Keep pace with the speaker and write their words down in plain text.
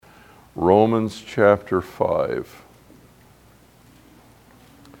Romans chapter 5,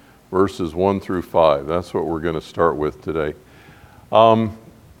 verses 1 through 5. That's what we're going to start with today. The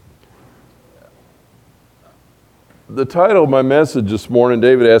title of my message this morning,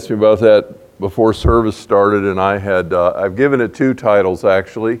 David asked me about that before service started, and I've given it two titles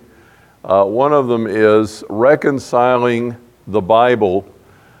actually. One of them is Reconciling the Bible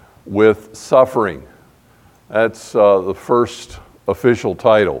with Suffering. That's the first official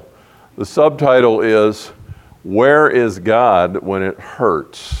title. The subtitle is Where is God When It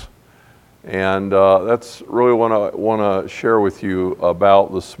Hurts? And that's really what I want to share with you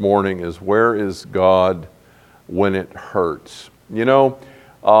about this morning is where is God when it hurts? You know,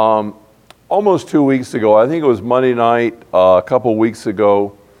 almost 2 weeks ago, I think it was Monday night, a couple weeks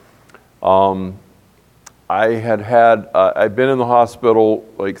ago, I'd been in the hospital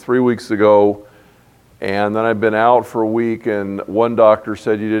like 3 weeks ago, and then I'd been out for a week, and one doctor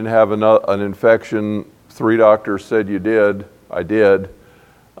said you didn't have an infection. 3 doctors said you did. I did.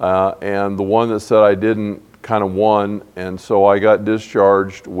 And the one that said I didn't kind of won, and so I got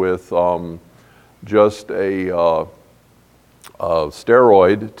discharged with just a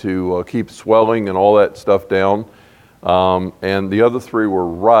steroid to keep swelling and all that stuff down. And the other 3 were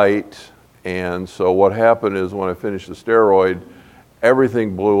right. And so what happened is when I finished the steroid,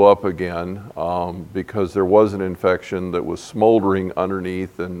 everything blew up again because there was an infection that was smoldering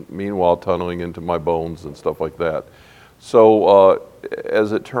underneath and meanwhile tunneling into my bones and stuff like that. So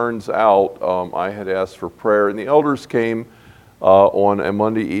as it turns out, I had asked for prayer, and the elders came on a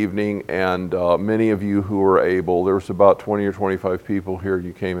Monday evening, and many of you who were able, there was about 20 or 25 people here,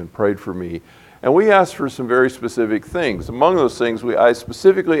 you came and prayed for me. And we asked for some very specific things. Among those things, I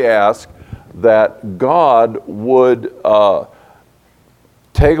specifically asked that God would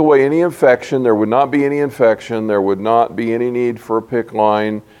take away any infection. There would not be any infection. There would not be any need for a PICC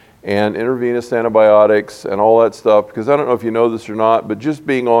line and intravenous antibiotics and all that stuff. Because I don't know if you know this or not, but just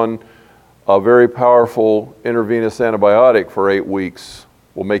being on a very powerful intravenous antibiotic for 8 weeks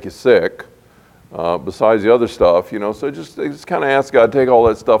will make you sick, besides the other stuff, you know. So just kind of ask God to take all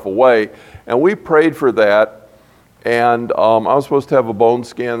that stuff away. And we prayed for that. And I was supposed to have a bone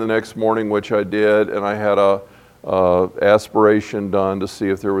scan the next morning, which I did, and I had a aspiration done to see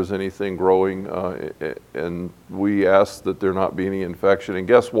if there was anything growing, and we asked that there not be any infection. And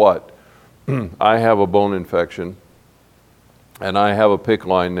guess what? I have a bone infection, and I have a PICC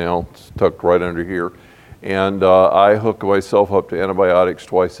line now. It's tucked right under here, and I hook myself up to antibiotics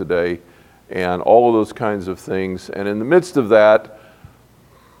twice a day, and all of those kinds of things. And in the midst of that,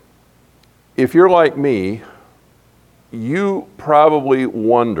 if you're like me, you probably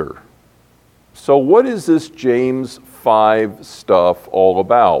wonder, so what is this James 5 stuff all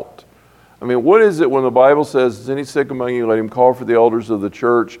about? I mean, what is it when the Bible says, is any sick among you, let him call for the elders of the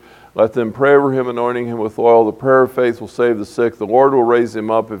church, let them pray over him, anointing him with oil. The prayer of faith will save the sick. The Lord will raise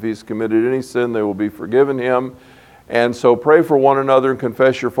him up. If he's committed any sin, they will be forgiven him. And so pray for one another and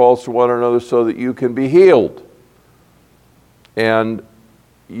confess your faults to one another so that you can be healed. And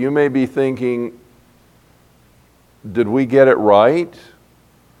you may be thinking, did we get it right?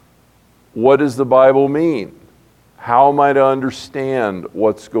 What does the Bible mean? How am I to understand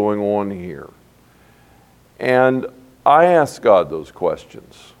what's going on here? And I ask God those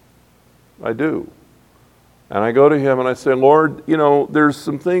questions. I do. And I go to him and I say, Lord, you know, there's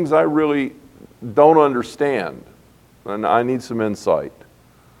some things I really don't understand, and I need some insight.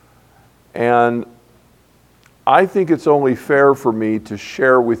 And I think it's only fair for me to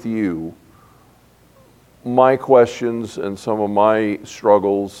share with you my questions and some of my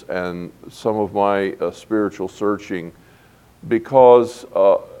struggles and some of my spiritual searching, because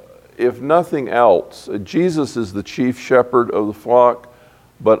if nothing else, Jesus is the chief shepherd of the flock,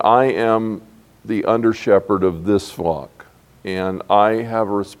 but I am the under shepherd of this flock, and I have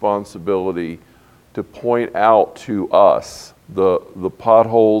a responsibility to point out to us the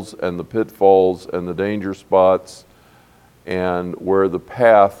potholes and the pitfalls and the danger spots and where the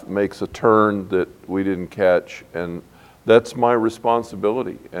path makes a turn that we didn't catch. And that's my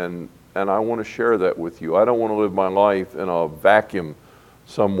responsibility, and I want to share that with you. I don't want to live my life in a vacuum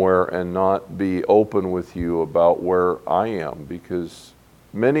somewhere and not be open with you about where I am, because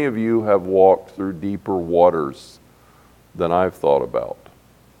many of you have walked through deeper waters than I've thought about.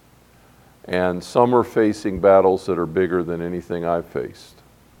 And some are facing battles that are bigger than anything I've faced.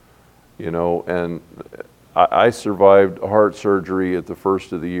 You know, and I survived heart surgery at the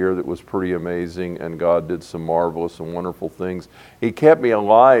first of the year that was pretty amazing, and God did some marvelous and wonderful things. He kept me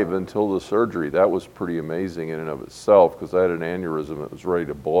alive until the surgery. That was pretty amazing in and of itself, because I had an aneurysm that was ready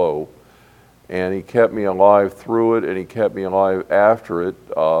to blow. And he kept me alive through it, and he kept me alive after it,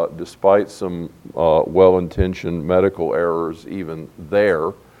 despite some well-intentioned medical errors even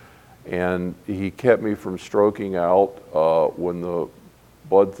there. And he kept me from stroking out when the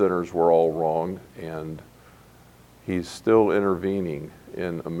blood thinners were all wrong, and he's still intervening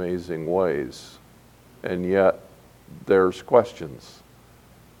in amazing ways. And yet, there's questions.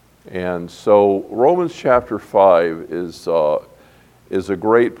 And so Romans chapter 5 is a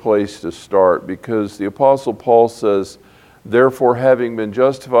great place to start, because the Apostle Paul says, "Therefore, having been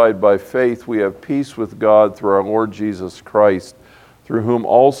justified by faith, we have peace with God through our Lord Jesus Christ, through whom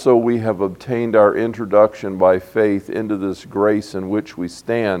also we have obtained our introduction by faith into this grace in which we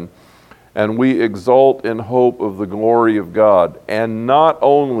stand, and we exult in hope of the glory of God. And not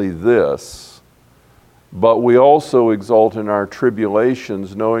only this, but we also exult in our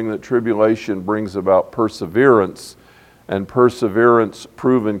tribulations, knowing that tribulation brings about perseverance, and perseverance,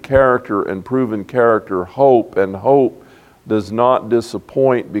 proven character, and proven character, hope. And hope does not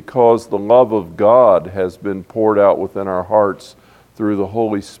disappoint, because the love of God has been poured out within our hearts through the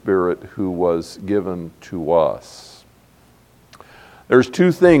Holy Spirit who was given to us." There's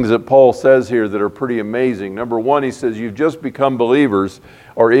two things that Paul says here that are pretty amazing. Number one, he says, you've just become believers,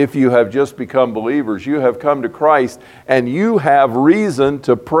 or if you have just become believers, you have come to Christ, and you have reason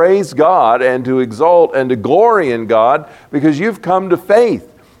to praise God and to exalt and to glory in God, because you've come to faith.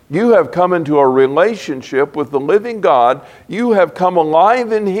 You have come into a relationship with the living God. You have come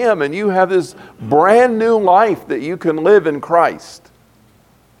alive in Him, and you have this brand new life that you can live in Christ.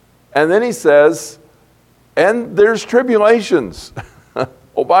 And then he says, and there's tribulations.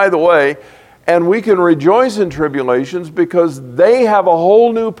 Oh, by the way, and we can rejoice in tribulations because they have a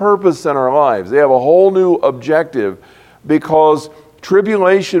whole new purpose in our lives. They have a whole new objective, because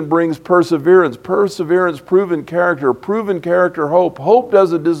tribulation brings perseverance. Perseverance, proven character hope. Hope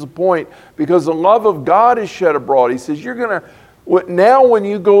doesn't disappoint, because the love of God is shed abroad. He says, now when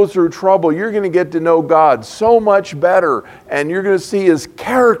you go through trouble, you're going to get to know God so much better, and you're going to see His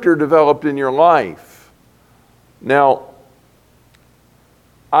character developed in your life. Now,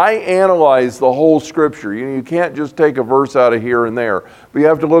 I analyze the whole Scripture. You can't just take a verse out of here and there. But you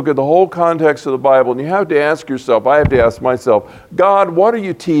have to look at the whole context of the Bible, and you have to ask yourself, I have to ask myself, God, what are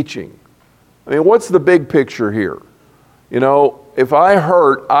you teaching? I mean, what's the big picture here? If I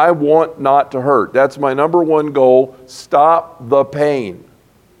hurt, I want not to hurt. That's my number one goal. Stop the pain.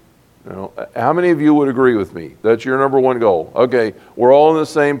 How many of you would agree with me? That's your number one goal. Okay, we're all on the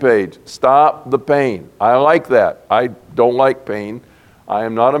same page. Stop the pain. I like that. I don't like pain. I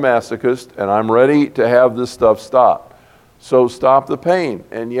am not a masochist, and I'm ready to have this stuff stop. So stop the pain.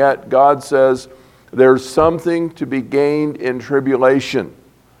 And yet God says there's something to be gained in tribulation.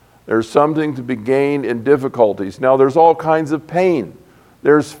 There's something to be gained in difficulties. Now, there's all kinds of pain.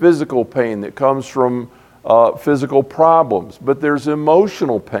 There's physical pain that comes from physical problems, but there's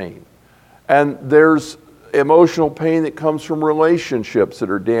emotional pain. And there's emotional pain that comes from relationships that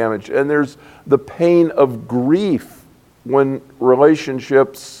are damaged. And there's the pain of grief when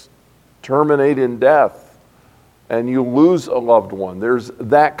relationships terminate in death and you lose a loved one. There's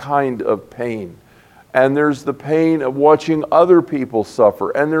that kind of pain. And there's the pain of watching other people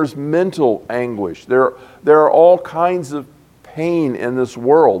suffer. And there's mental anguish. There are all kinds of pain in this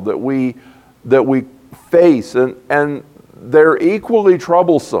world that we face, and they're equally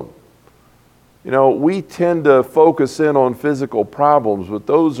troublesome. We tend to focus in on physical problems, but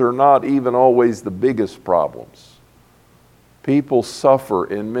those are not even always the biggest problems. People suffer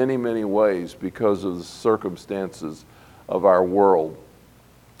in many, many ways because of the circumstances of our world.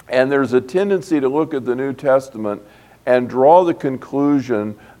 And there's a tendency to look at the New Testament and draw the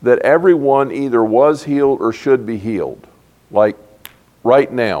conclusion that everyone either was healed or should be healed. Like,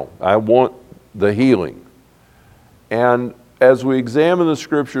 right now, I want the healing. And as we examine the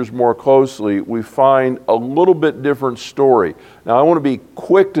Scriptures more closely, we find a little bit different story. Now, I want to be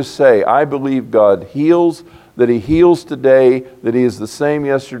quick to say, I believe God heals, that He heals today, that He is the same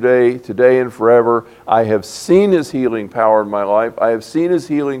yesterday, today, and forever. I have seen His healing power in my life. I have seen His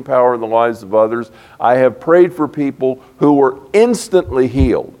healing power in the lives of others. I have prayed for people who were instantly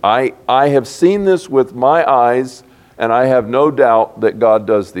healed. I have seen this with my eyes, and I have no doubt that God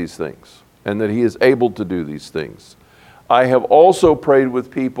does these things and that He is able to do these things. I have also prayed with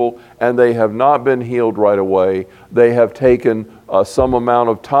people, and they have not been healed right away. They have taken some amount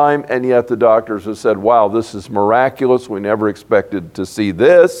of time, and yet the doctors have said, wow, this is miraculous. We never expected to see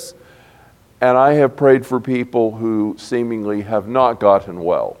this. And I have prayed for people who seemingly have not gotten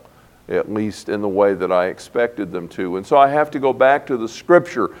well, at least in the way that I expected them to. And so I have to go back to the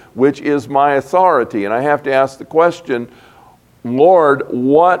Scripture, which is my authority, and I have to ask the question, Lord,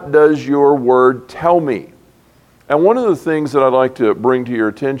 what does your word tell me? And one of the things that I'd like to bring to your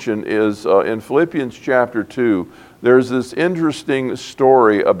attention is in Philippians chapter 2, there's this interesting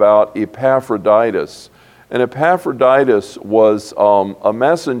story about Epaphroditus. And Epaphroditus was a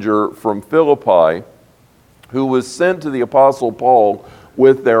messenger from Philippi who was sent to the Apostle Paul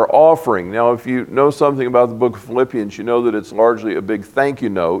with their offering. Now, if you know something about the book of Philippians, you know that it's largely a big thank you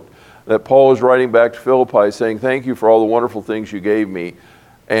note that Paul is writing back to Philippi saying, thank you for all the wonderful things you gave me.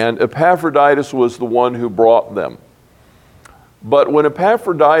 And Epaphroditus was the one who brought them. But when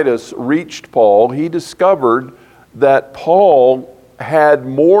Epaphroditus reached Paul, he discovered that Paul had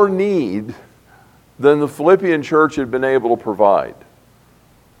more need than the Philippian church had been able to provide.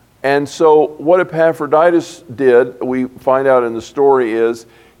 And so what Epaphroditus did, we find out in the story, is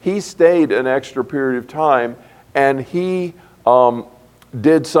he stayed an extra period of time, and he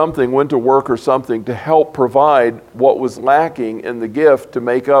did something, went to work or something, to help provide what was lacking in the gift to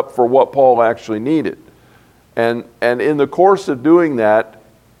make up for what Paul actually needed. And in the course of doing that,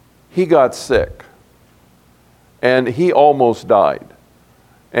 he got sick. And he almost died.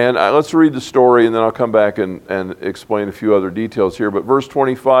 And let's read the story, and then I'll come back and explain a few other details here. But verse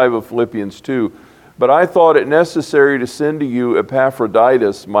 25 of Philippians 2, "But I thought it necessary to send to you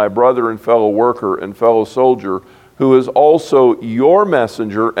Epaphroditus, my brother and fellow worker and fellow soldier, who is also your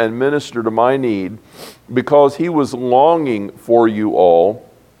messenger and minister to my need, because he was longing for you all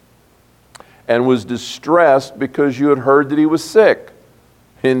and was distressed because you had heard that he was sick.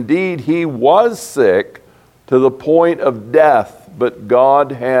 Indeed, he was sick to the point of death, but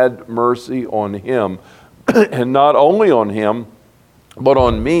God had mercy on him, and not only on him, but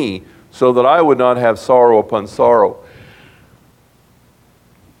on me, so that I would not have sorrow upon sorrow.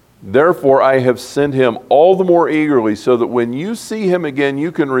 Therefore I have sent him all the more eagerly, so that when you see him again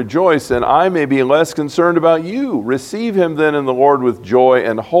you can rejoice, and I may be less concerned about you. Receive him then in the Lord with joy,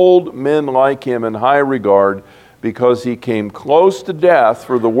 and hold men like him in high regard, because he came close to death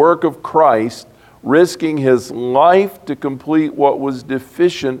for the work of Christ, risking his life to complete what was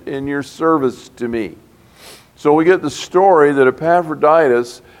deficient in your service to me." So we get the story that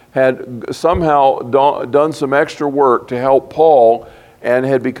Epaphroditus had somehow done some extra work to help Paul, and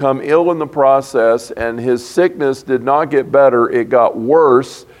had become ill in the process, and his sickness did not get better. It got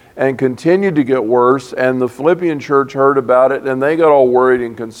worse and continued to get worse, and the Philippian church heard about it, and they got all worried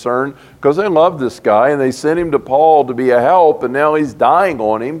and concerned because they loved this guy, and they sent him to Paul to be a help, and now he's dying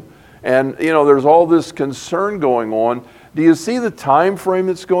on him. And, you know, there's all this concern going on. Do you see the time frame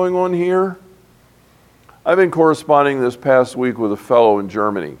that's going on here? I've been corresponding this past week with a fellow in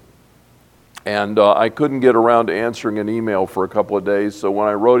Germany. And I couldn't get around to answering an email for a couple of days. So when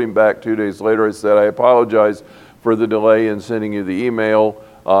I wrote him back 2 days later, I said, I apologize for the delay in sending you the email.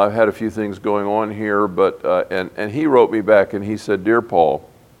 I've had a few things going on here. And he wrote me back and he said, "Dear Paul,"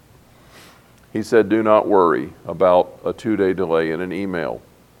 he said, "do not worry about a 2-day delay in an email.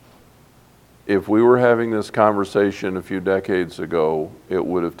 If we were having this conversation a few decades ago, it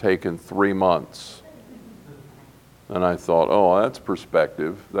would have taken 3 months. And I thought, oh, that's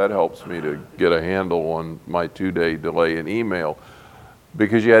perspective. That helps me to get a handle on my 2-day delay in email.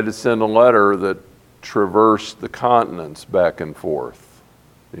 Because you had to send a letter that traversed the continents back and forth,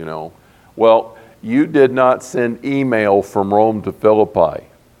 you know. Well, you did not send email from Rome to Philippi,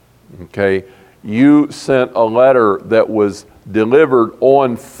 okay? You sent a letter that was delivered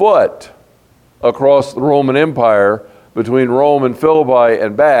on foot across the Roman Empire between Rome and Philippi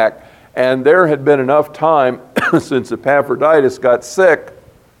and back. And there had been enough time since Epaphroditus got sick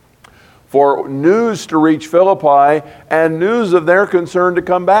for news to reach Philippi and news of their concern to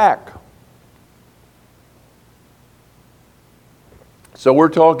come back. So we're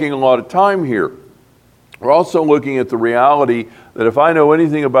talking a lot of time here. We're also looking at the reality that if I know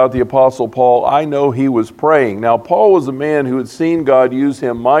anything about the Apostle Paul, I know he was praying. Now, Paul was a man who had seen God use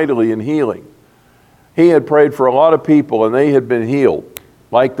him mightily in healing. He had prayed for a lot of people and they had been healed.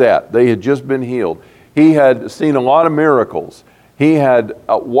 Like that. They had just been healed. He had seen a lot of miracles. He had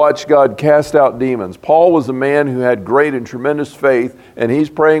watched God cast out demons. Paul was a man who had great and tremendous faith, and he's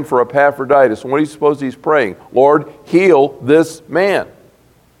praying for Epaphroditus. And what do you suppose he's praying? Lord, heal this man.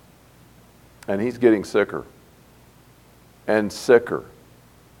 And he's getting sicker and sicker.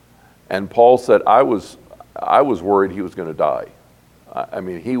 And Paul said, I was worried he was going to die. I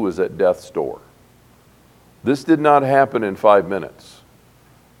mean, he was at death's door. This did not happen in 5 minutes.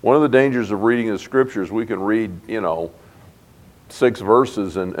 One of the dangers of reading the scriptures, we can read, 6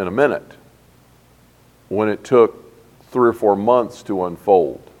 verses in a minute, when it took 3 or 4 months to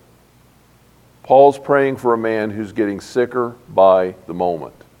unfold. Paul's praying for a man who's getting sicker by the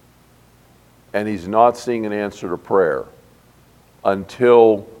moment. And he's not seeing an answer to prayer.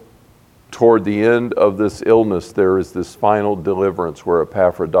 until toward the end of this illness, there is this final deliverance where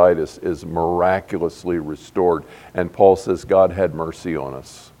Epaphroditus is miraculously restored. And Paul says, God had mercy on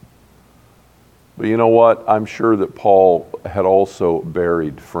us. But you know what? I'm sure that Paul had also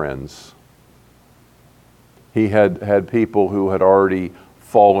buried friends. He had people who had already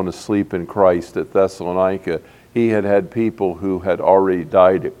fallen asleep in Christ at Thessalonica. He had people who had already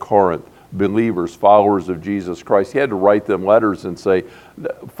died at Corinth, believers, followers of Jesus Christ. He had to write them letters and say,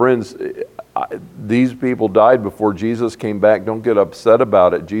 friends, these people died before Jesus came back. Don't get upset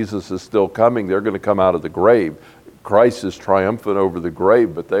about it. Jesus is still coming. They're going to come out of the grave. Christ is triumphant over the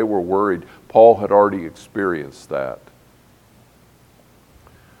grave, but they were worried. Paul had already experienced that.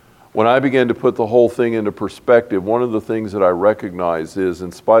 When I began to put the whole thing into perspective, one of the things that I recognize is,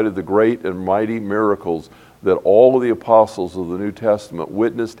 in spite of the great and mighty miracles that all of the apostles of the New Testament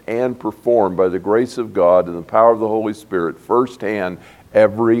witnessed and performed by the grace of God and the power of the Holy Spirit firsthand,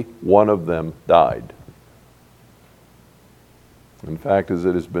 every one of them died. In fact, as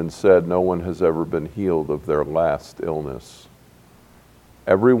it has been said, no one has ever been healed of their last illness.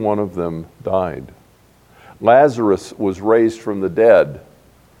 Every one of them died. Lazarus was raised from the dead.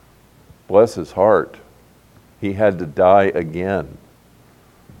 Bless his heart. He had to die again.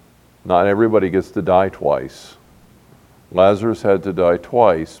 Not everybody gets to die twice. Lazarus had to die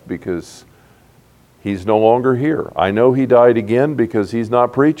twice because he's no longer here. I know he died again because he's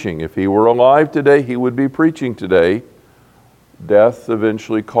not preaching. If he were alive today, he would be preaching today. Death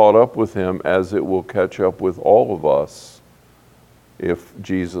eventually caught up with him, as it will catch up with all of us if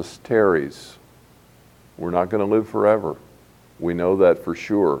Jesus tarries. We're not going to live forever. We know that for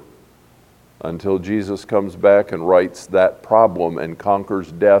sure. Until Jesus comes back and rights that problem and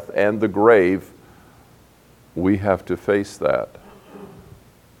conquers death and the grave, we have to face that.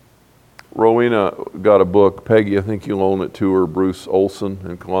 Rowena got a book, Peggy, I think you'll own it to her, Bruce Olson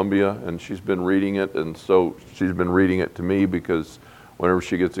in Columbia, and she's been reading it, and so she's been reading it to me because whenever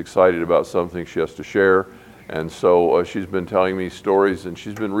she gets excited about something, she has to share. And so she's been telling me stories, and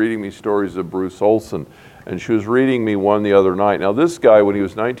she's been reading me stories of Bruce Olson. And she was reading me one the other night. Now, this guy, when he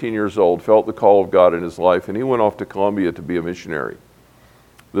was 19 years old, felt the call of God in his life, and he went off to Columbia to be a missionary.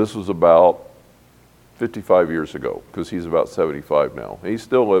 This was about 55 years ago, because he's about 75 now. He's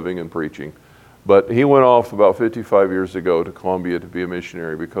still living and preaching. But he went off about 55 years ago to Columbia to be a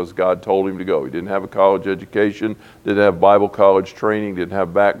missionary because God told him to go. He didn't have a college education, didn't have Bible college training, didn't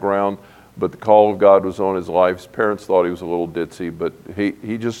have background, but the call of God was on his life. His parents thought he was a little ditzy, but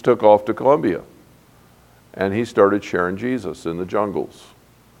he just took off to Columbia. And he started sharing Jesus in the jungles.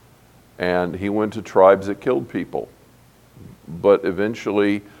 And he went to tribes that killed people. But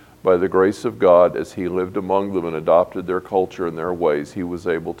eventually, by the grace of God, as he lived among them and adopted their culture and their ways, he was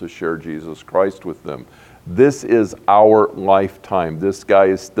able to share Jesus Christ with them. This is our lifetime. This guy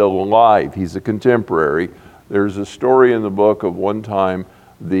is still alive. He's a contemporary. There's a story in the book of one time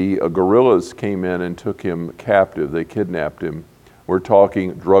the guerrillas came in and took him captive. They kidnapped him. We're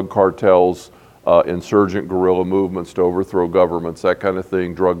talking drug cartels, insurgent guerrilla movements to overthrow governments, that kind of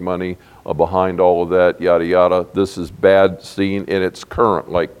thing, drug money behind all of that, yada, yada. This is bad scene in its current,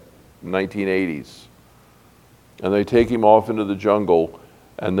 like 1980s. And they take him off into the jungle,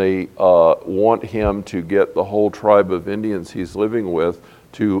 and they want him to get the whole tribe of Indians he's living with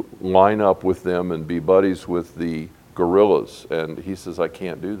to line up with them and be buddies with the guerrillas. And he says, I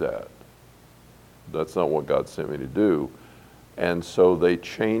can't do that. That's not what God sent me to do. And so they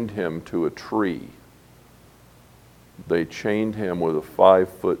chained him to a tree. They chained him with a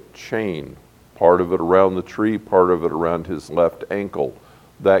 5-foot chain, part of it around the tree, part of it around his left ankle.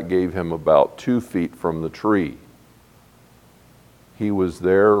 That gave him about 2 feet from the tree. He was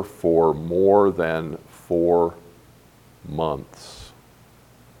there for more than 4 months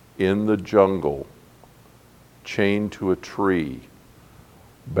in the jungle, chained to a tree.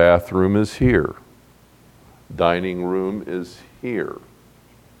 Bathroom is here. Dining room is here.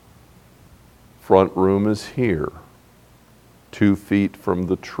 Front room is here. 2 feet from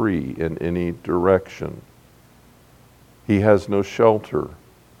the tree in any direction. He has no shelter.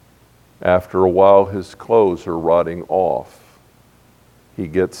 After a while, his clothes are rotting off. He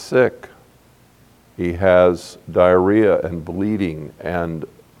gets sick. He has diarrhea and bleeding and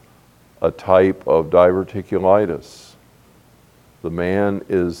a type of diverticulitis. The man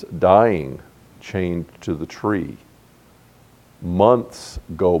is dying, chained to the tree. Months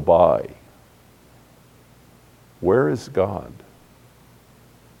go by. Where is God?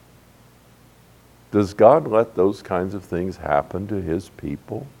 Does God let those kinds of things happen to his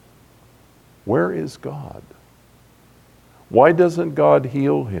people? Where is God? Why doesn't God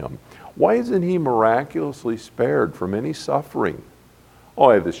heal him? Why isn't he miraculously spared from any suffering? Oh,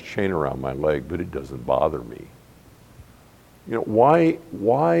 I have this chain around my leg, but it doesn't bother me. You know,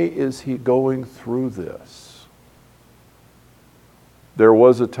 why is he going through this? There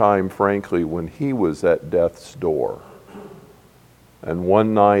was a time, frankly, when he was at death's door. And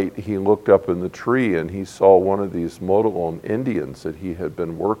one night he looked up in the tree and he saw one of these Mogollon Indians that he had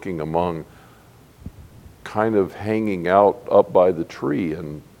been working among kind of hanging out up by the tree.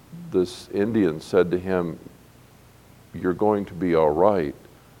 And this Indian said to him, "You're going to be all right.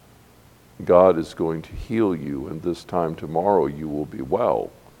 God is going to heal you, and this time tomorrow you will be well."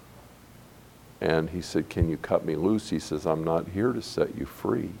 And he said, "Can you cut me loose?" He says, "I'm not here to set you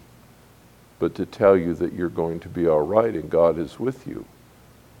free, but to tell you that you're going to be all right and God is with you."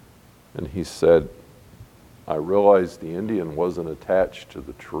 And he said, I realized the Indian wasn't attached to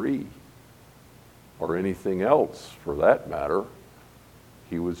the tree or anything else for that matter.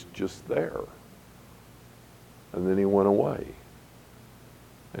 He was just there. And then he went away.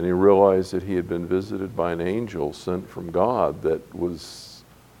 And he realized that he had been visited by an angel sent from God that was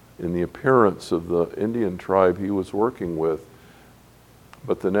in the appearance of the Indian tribe he was working with.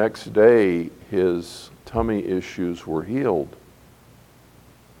 But the next day, his tummy issues were healed,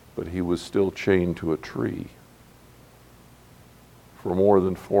 but he was still chained to a tree for more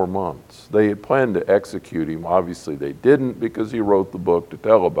than 4 months. They had planned to execute him. Obviously, they didn't because he wrote the book to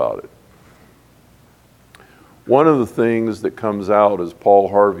tell about it. One of the things that comes out, as Paul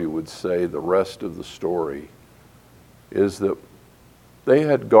Harvey would say, the rest of the story, is that they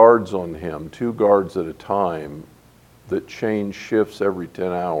had guards on him, 2 guards at a time, that changed shifts every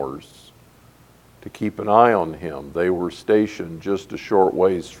 10 hours to keep an eye on him. They were stationed just a short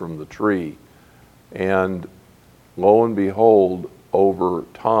ways from the tree. And lo and behold, over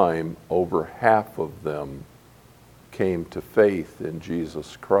time, over half of them came to faith in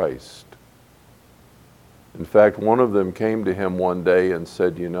Jesus Christ. In fact, one of them came to him one day and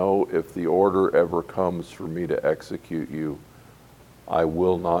said, "You know, if the order ever comes for me to execute you, I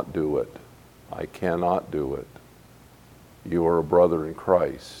will not do it. I cannot do it. You are a brother in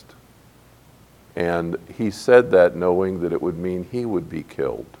Christ." And he said that knowing that it would mean he would be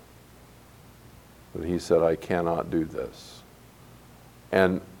killed. But he said, "I cannot do this."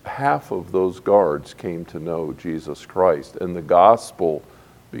 And half of those guards came to know Jesus Christ, and the gospel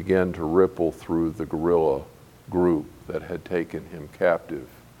began to ripple through the guerrilla group that had taken him captive.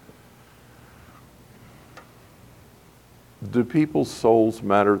 Do people's souls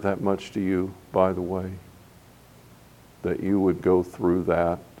matter that much to you, by the way? That you would go through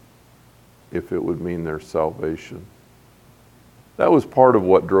that if it would mean their salvation? That was part of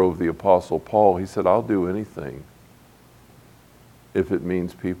what drove the Apostle Paul. He said, "I'll do anything if it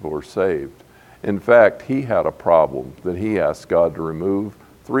means people are saved." In fact, he had a problem that he asked God to remove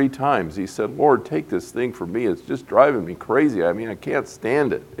 3 times. He said, "Lord, take this thing from me. It's just driving me crazy. I mean, I can't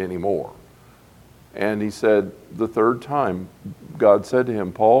stand it anymore." And he said, the 3rd time, God said to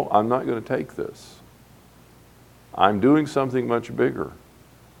him, "Paul, I'm not going to take this. I'm doing something much bigger.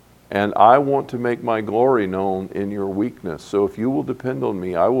 And I want to make my glory known in your weakness. So if you will depend on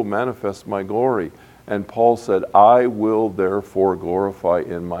me, I will manifest my glory." And Paul said, "I will therefore glorify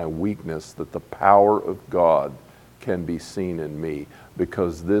in my weakness, that the power of God can be seen in me,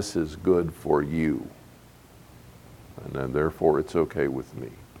 because this is good for you. And then therefore it's okay with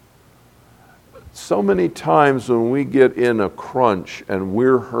me." So many times when we get in a crunch and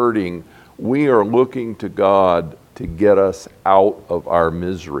we're hurting, we are looking to God to get us out of our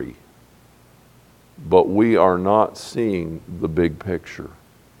misery. But we are not seeing the big picture.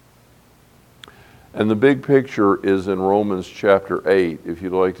 And the big picture is in Romans chapter 8. If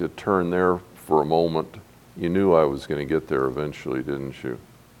you'd like to turn there for a moment. You knew I was going to get there eventually, didn't you?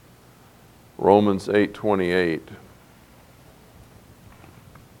 Romans 8:28.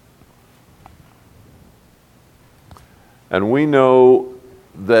 And we know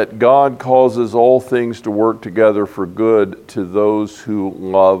that God causes all things to work together for good to those who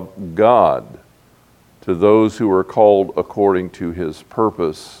love God, to those who are called according to his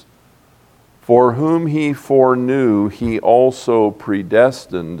purpose. For whom he foreknew, he also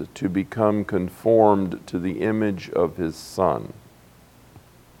predestined to become conformed to the image of his Son.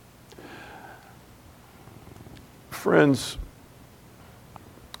 Friends,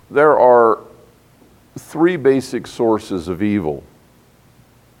 there are 3 basic sources of evil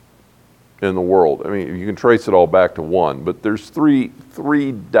in the world. I mean, you can trace it all back to one, but there's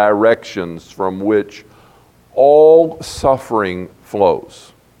three directions from which all suffering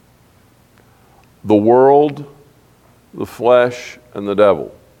flows: the world, the flesh, and the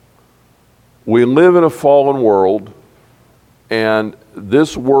devil. We live in a fallen world, and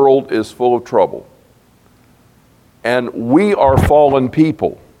this world is full of trouble. And we are fallen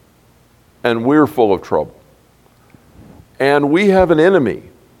people, and we're full of trouble. And we have an enemy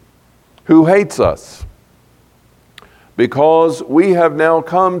who hates us because we have now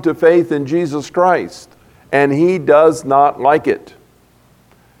come to faith in Jesus Christ, and he does not like it.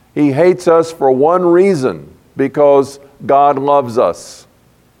 He hates us for one reason, because God loves us.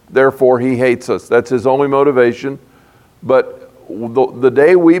 Therefore, he hates us. That's his only motivation. But the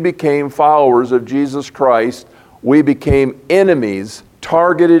day we became followers of Jesus Christ, we became enemies,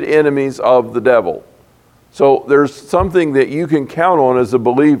 targeted enemies of the devil. So there's something that you can count on as a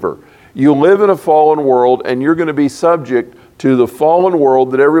believer. You live in a fallen world, and you're going to be subject to the fallen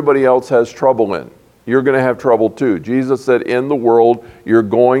world that everybody else has trouble in. You're going to have trouble too. Jesus said, in the world, you're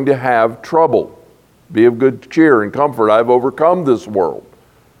going to have trouble. Be of good cheer and comfort. I've overcome this world.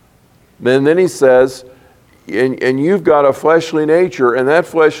 And then he says, and you've got a fleshly nature, and that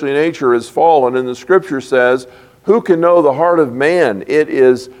fleshly nature is fallen. And the scripture says, who can know the heart of man? It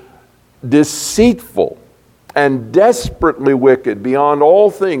is deceitful and desperately wicked beyond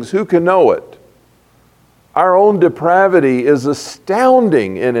all things. Who can know it? Our own depravity is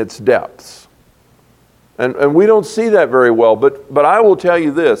astounding in its depths. And we don't see that very well. But I will tell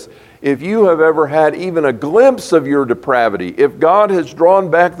you this. If you have ever had even a glimpse of your depravity, if God has drawn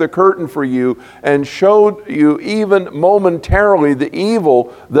back the curtain for you and showed you even momentarily the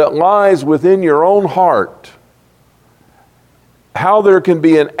evil that lies within your own heart, how there can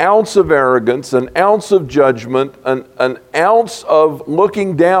be an ounce of arrogance, an ounce of judgment, an ounce of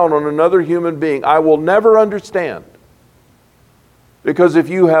looking down on another human being, I will never understand. Because if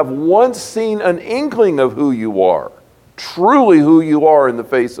you have once seen an inkling of who you are, truly who you are in the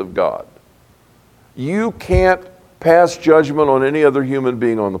face of God, you can't pass judgment on any other human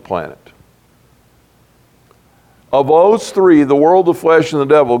being on the planet. Of those three, the world, the flesh, and the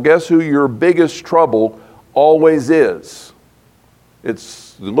devil, guess who your biggest trouble always is?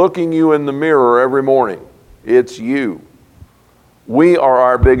 It's looking you in the mirror every morning. It's you. We are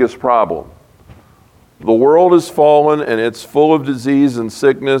our biggest problem. The world is fallen, and it's full of disease and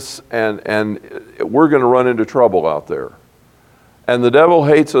sickness, and we're going to run into trouble out there. And the devil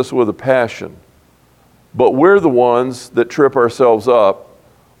hates us with a passion. But we're the ones that trip ourselves up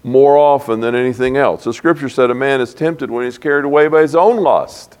more often than anything else. The scripture said a man is tempted when he's carried away by his own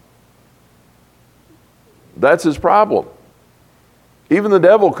lust. That's his problem. Even the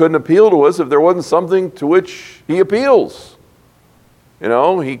devil couldn't appeal to us if there wasn't something to which he appeals. You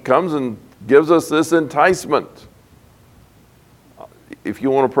know, he comes and gives us this enticement. If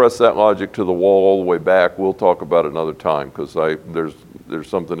you want to press that logic to the wall all the way back, we'll talk about it another time, because there's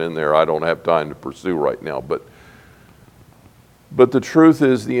something in there I don't have time to pursue right now. But the truth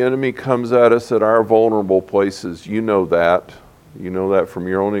is, the enemy comes at us at our vulnerable places. You know that. You know that from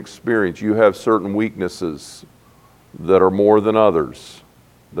your own experience. You have certain weaknesses that are more than others.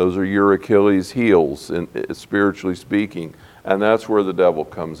 Those are your Achilles' heels, spiritually speaking. And that's where the devil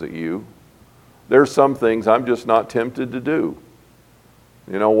comes at you. There's some things I'm just not tempted to do.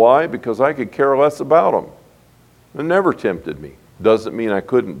 You know why? Because I could care less about them. It never tempted me. Doesn't mean I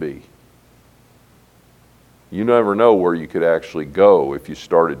couldn't be. You never know where you could actually go if you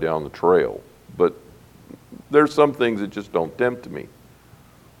started down the trail. But there's some things that just don't tempt me.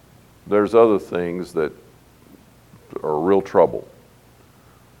 There's other things that are real trouble,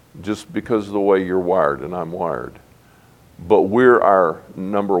 just because of the way you're wired and I'm wired. But we're our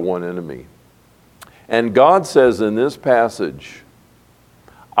number one enemy. And God says in this passage,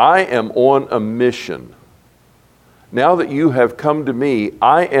 I am on a mission. Now that you have come to me,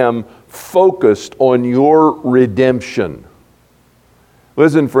 I am focused on your redemption.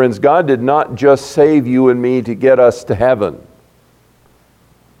 Listen, friends, God did not just save you and me to get us to heaven.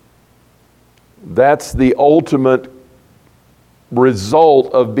 That's the ultimate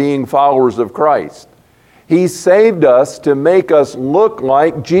result of being followers of Christ. He saved us to make us look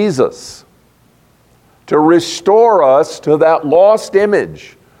like Jesus, to restore us to that lost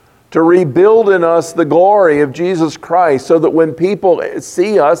image, to rebuild in us the glory of Jesus Christ, so that when people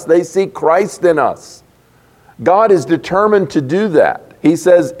see us, they see Christ in us. God is determined to do that. He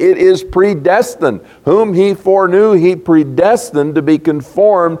says it is predestined. Whom he foreknew, he predestined to be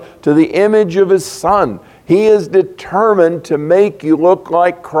conformed to the image of his Son. He is determined to make you look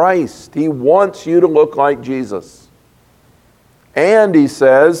like Christ. He wants you to look like Jesus. And he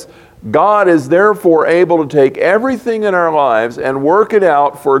says, God is therefore able to take everything in our lives and work it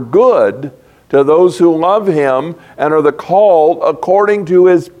out for good to those who love him and are the called according to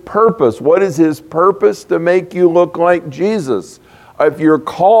his purpose. What is his purpose? To make you look like Jesus. If you're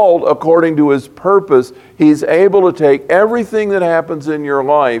called according to his purpose, he's able to take everything that happens in your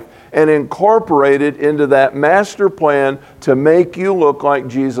life and incorporate it into that master plan to make you look like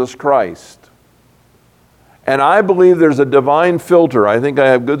Jesus Christ. And I believe there's a divine filter. I think I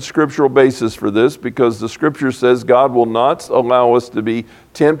have good scriptural basis for this, because the scripture says God will not allow us to be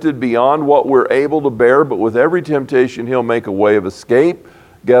tempted beyond what we're able to bear, but with every temptation He'll make a way of escape.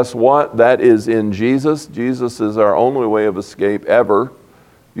 Guess what? That is in Jesus. Jesus is our only way of escape ever.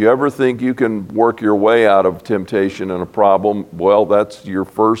 You ever think you can work your way out of temptation and a problem? Well, that's your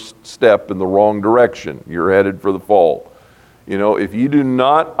first step in the wrong direction. You're headed for the fall. You know, if you do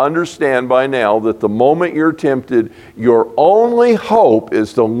not understand by now that the moment you're tempted, your only hope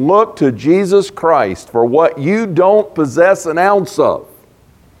is to look to Jesus Christ for what you don't possess an ounce of,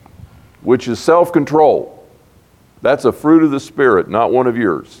 which is self-control. That's a fruit of the Spirit, not one of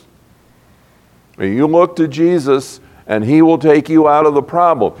yours. And you look to Jesus, and He will take you out of the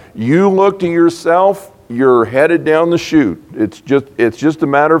problem. You look to yourself, you're headed down the chute. It's just a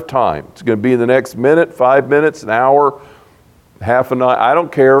matter of time. It's going to be in the next minute, 5 minutes, an hour, half a night. I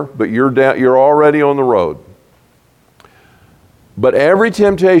don't care, but you're already on the road. But every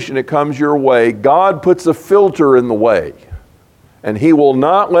temptation that comes your way, God puts a filter in the way. And He will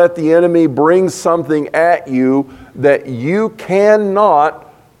not let the enemy bring something at you that you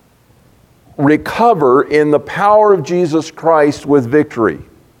cannot recover in the power of Jesus Christ with victory.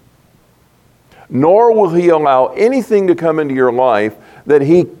 Nor will He allow anything to come into your life that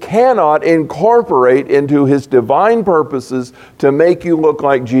He cannot incorporate into His divine purposes to make you look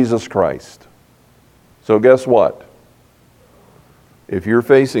like Jesus Christ. So guess what? If you're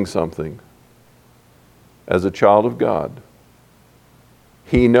facing something as a child of God,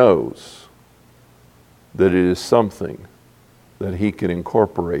 He knows that it is something that He can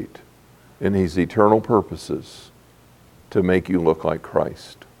incorporate in His eternal purposes to make you look like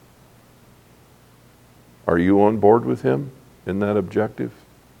Christ. Are you on board with Him in that objective?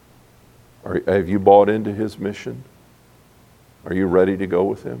 Have you bought into His mission? Are you ready to go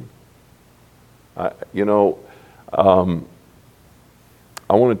with Him? I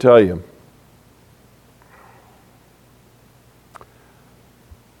want to tell you,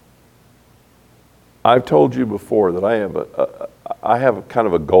 I've told you before that I have a kind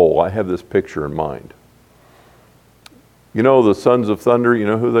of a goal. I have this picture in mind. You know the sons of thunder, you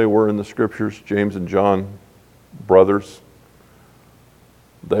know who they were in the scriptures? James and John, brothers.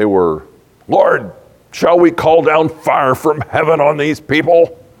 They were, Lord, shall we call down fire from heaven on these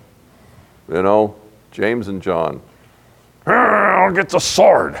people? You know, James and John. I'll get the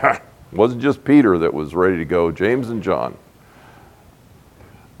sword. It wasn't just Peter that was ready to go, James and John.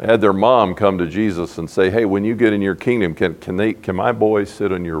 They had their mom come to Jesus and say, hey, when you get in your kingdom, can my boys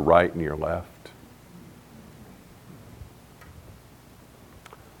sit on your right and your left?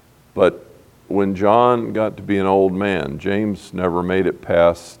 But when John got to be an old man, James never made it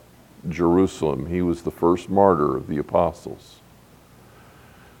past Jerusalem. He was the first martyr of the apostles.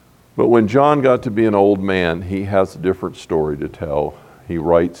 But when John got to be an old man, he has a different story to tell. He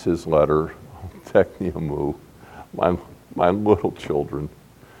writes his letter, Techniamu, my little children.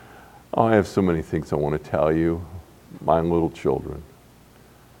 Oh, I have so many things I want to tell you, my little children.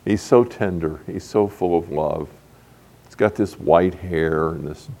 He's so tender. He's so full of love. He's got this white hair and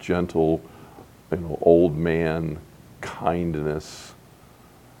this gentle, old man kindness.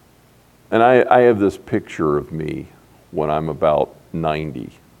 And I have this picture of me when I'm about 90.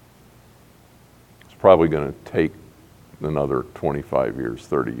 It's probably going to take another 25 years,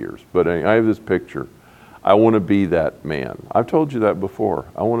 30 years. But I have this picture. I want to be that man. I've told you that before.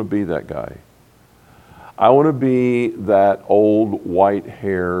 I want to be that guy. I want to be that old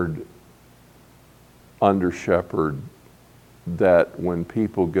white-haired under shepherd that when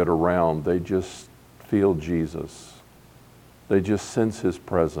people get around, they just feel Jesus. They just sense His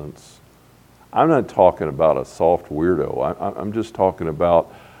presence. I'm not talking about a soft weirdo. I'm just talking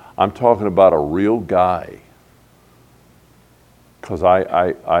about, a real guy. Because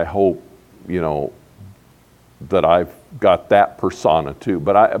I hope, that I've got that persona too.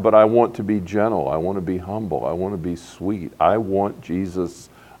 But I want to be gentle. I want to be humble. I want to be sweet. I want Jesus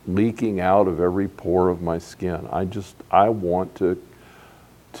leaking out of every pore of my skin. I want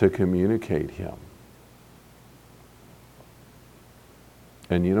to communicate Him.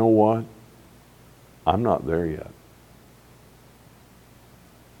 And you know what? I'm not there yet.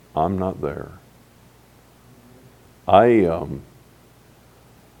 I'm not there.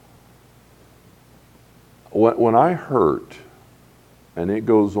 When I hurt, and it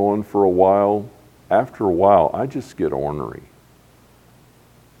goes on for a while, after a while, I just get ornery.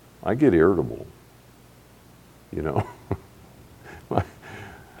 I get irritable.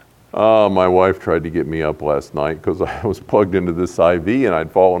 My wife tried to get me up last night because I was plugged into this IV and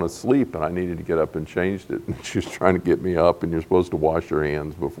I'd fallen asleep and I needed to get up and change it. And she was trying to get me up, and you're supposed to wash your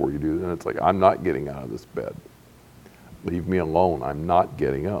hands before you do that. And it's like, I'm not getting out of this bed. Leave me alone. I'm not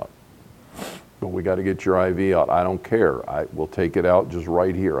getting up. But we got to get your IV out. I don't care. I will take it out just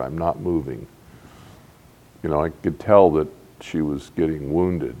right here. I'm not moving. You know, I could tell that she was getting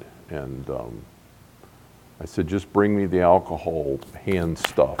wounded. And I said, just bring me the alcohol hand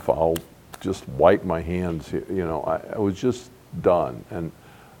stuff. I'll just wipe my hands. You know, I was just done.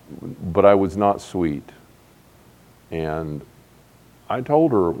 But I was not sweet. And I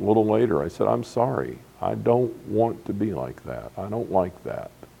told her a little later, I said, I'm sorry. I don't want to be like that. I don't like that.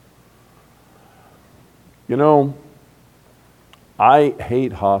 You know, I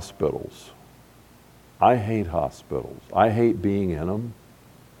hate hospitals. I hate hospitals. I hate being in them.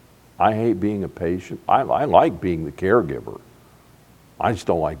 I hate being a patient. I like being the caregiver. I just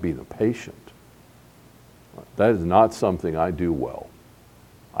don't like being a patient. That is not something I do well.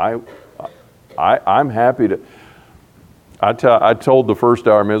 I'm happy to. I told the first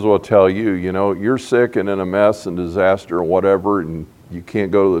hour, I may as well tell you, you know, you're sick and in a mess and disaster or whatever, and you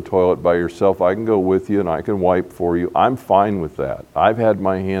can't go to the toilet by yourself. I can go with you and I can wipe for you. I'm fine with that. I've had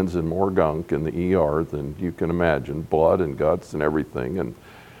my hands in more gunk in the ER than you can imagine, blood and guts and everything, and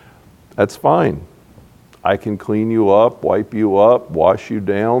that's fine. I can clean you up, wipe you up, wash you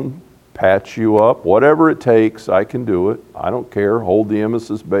down, patch you up, whatever it takes, I can do it. I don't care. Hold the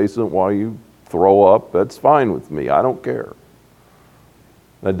emesis basin while you throw up. That's fine with me. I don't care.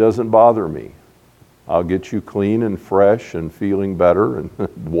 That doesn't bother me. I'll get you clean and fresh and feeling better and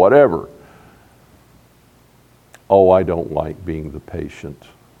whatever. Oh, I don't like being the patient.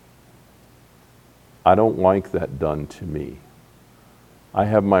 I don't like that done to me. I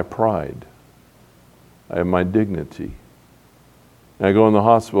have my pride. I have my dignity. I go in the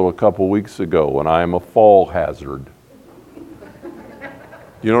hospital a couple weeks ago and I am a fall hazard.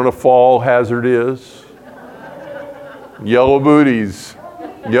 You know what a fall hazard is? Yellow booties.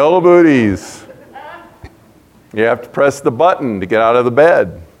 Yellow booties. You have to press the button to get out of the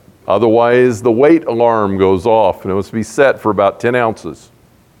bed. Otherwise, the weight alarm goes off and it must be set for about 10 ounces.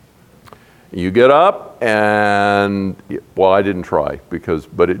 You get up and, well, I didn't try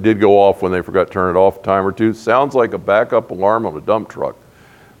but it did go off when they forgot to turn it off a time or two. Sounds like a backup alarm on a dump truck.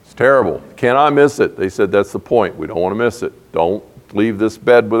 It's terrible. Cannot miss it. They said that's the point. We don't want to miss it. Don't leave this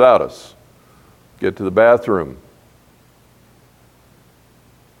bed without us. Get to the bathroom.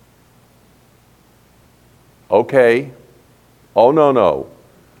 Okay. Oh, no.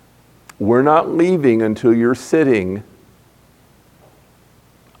 We're not leaving until you're sitting.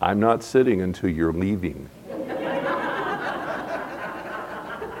 I'm not sitting until you're leaving.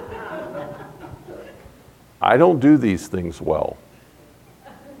 I don't do these things well.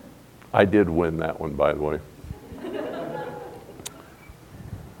 I did win that one, by the way.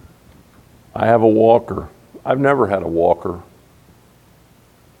 I have a walker. I've never had a walker.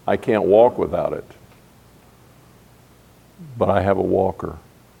 I can't walk without it. But I have a walker.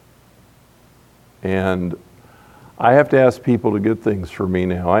 And I have to ask people to get things for me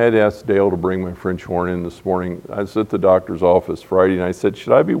now. I had asked Dale to bring my French horn in this morning. I was at the doctor's office Friday and I said,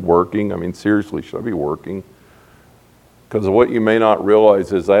 should I be working? I mean, seriously, should I be working? Because what you may not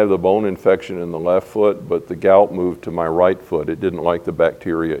realize is I have the bone infection in the left foot, but the gout moved to my right foot. It didn't like the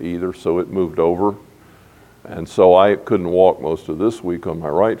bacteria either, so it moved over. And so I couldn't walk most of this week on my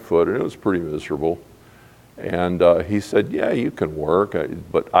right foot, and it was pretty miserable. And he said, yeah, you can work,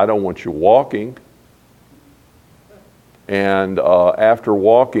 but I don't want you walking. And after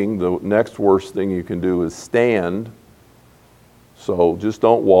walking, the next worst thing you can do is stand. So just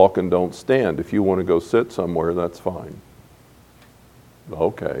don't walk and don't stand. If you want to go sit somewhere, that's fine.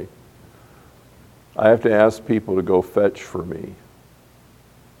 Okay. I have to ask people to go fetch for me.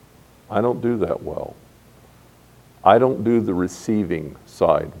 I don't do that well. I don't do the receiving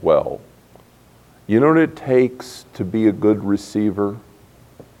side well. You know what it takes to be a good receiver?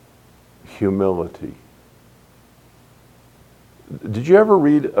 Humility. Did you ever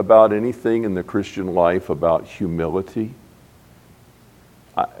read about anything in the Christian life about humility?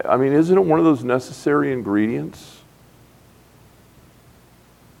 I mean, isn't it one of those necessary ingredients?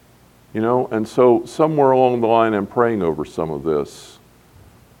 You know, and so somewhere along the line I'm praying over some of this.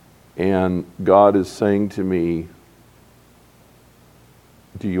 And God is saying to me,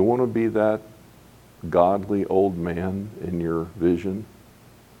 do you want to be that godly old man in your vision?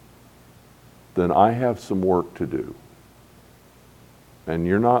 Then I have some work to do. And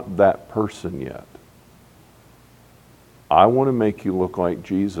you're not that person yet. I want to make you look like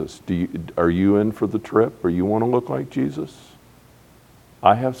Jesus. Are you in for the trip? Or you want to look like Jesus?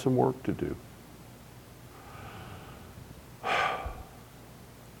 I have some work to do.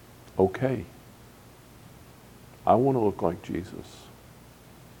 Okay. I want to look like Jesus.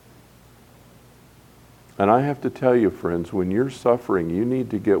 And I have to tell you, friends, when you're suffering, you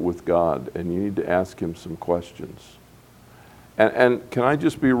need to get with God and you need to ask Him some questions. And can I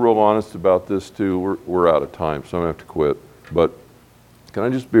just be real honest about this too? We're out of time, so I'm going to have to quit. But can I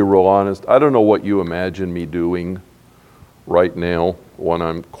just be real honest? I don't know what you imagine me doing right now when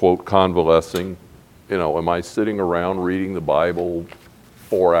I'm, quote, convalescing. You know, am I sitting around reading the Bible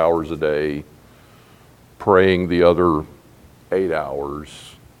 4 hours a day, praying the other 8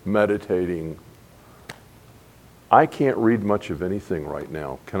 hours, meditating? I can't read much of anything right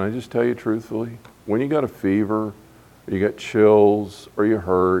now. Can I just tell you truthfully? When you got a fever, or you got chills, or you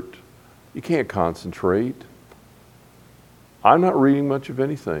hurt, you can't concentrate. I'm not reading much of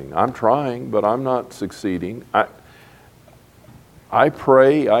anything. I'm trying, but I'm not succeeding. I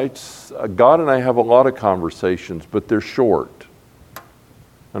pray. God and I have a lot of conversations, but they're short.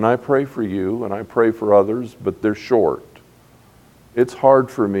 And I pray for you, and I pray for others, but they're short. It's hard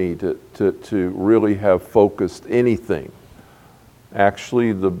for me to really have focused anything.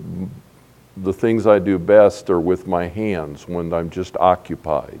 Actually, the things I do best are with my hands when I'm just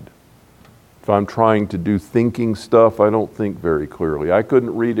occupied. If I'm trying to do thinking stuff, I don't think very clearly. I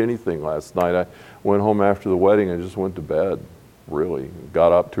couldn't read anything last night. I went home after the wedding, I just went to bed, really.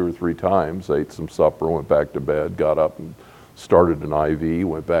 Got up 2 or 3 times, ate some supper, went back to bed, got up and started an IV,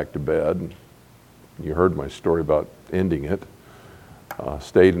 went back to bed. You heard my story about ending it.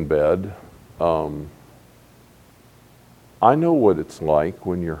 Stayed in bed. I know what it's like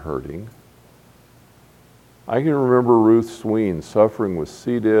when you're hurting. I can remember Ruth Sween suffering with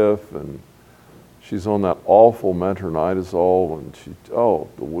C. diff, and she's on that awful metronidazole, and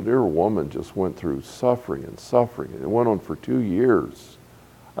the dear woman just went through suffering and suffering, and it went on for 2 years.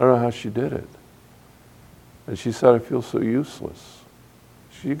 I don't know how she did it. And she said, I feel so useless.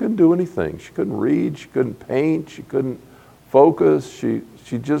 She couldn't do anything. She couldn't read, she couldn't paint, she couldn't focus. She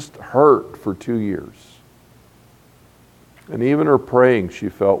just hurt for 2 years. And even her praying, she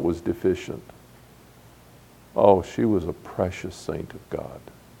felt, was deficient. Oh, she was a precious saint of God.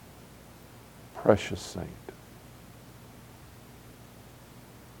 Precious saint.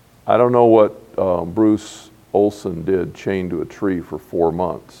 I don't know what Bruce Olson did, chained to a tree for 4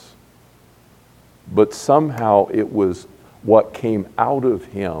 months. But somehow it was what came out of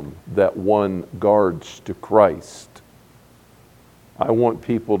him that won guards to Christ. I want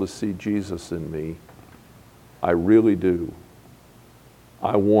people to see Jesus in me. I really do.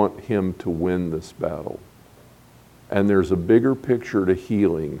 I want Him to win this battle. And there's a bigger picture to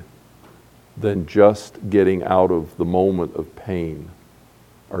healing than just getting out of the moment of pain.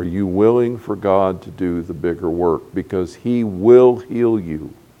 Are you willing for God to do the bigger work? Because He will heal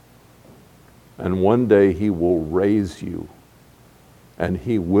you. And one day He will raise you. And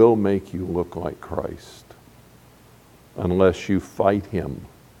He will make you look like Christ. Unless you fight Him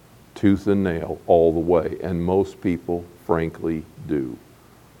tooth and nail all the way. And most people, frankly, do.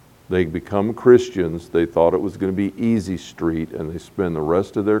 They become Christians, they thought it was going to be easy street, and they spend the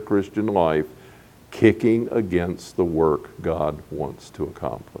rest of their Christian life kicking against the work God wants to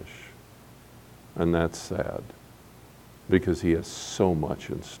accomplish. And that's sad, because He has so much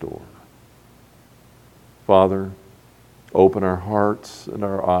in store. Father, open our hearts and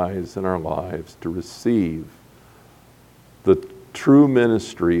our eyes and our lives to receive the true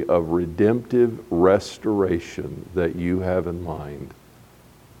ministry of redemptive restoration that You have in mind,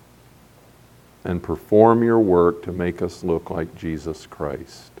 and perform Your work to make us look like Jesus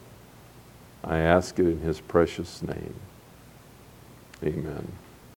Christ. I ask it in His precious name. Amen.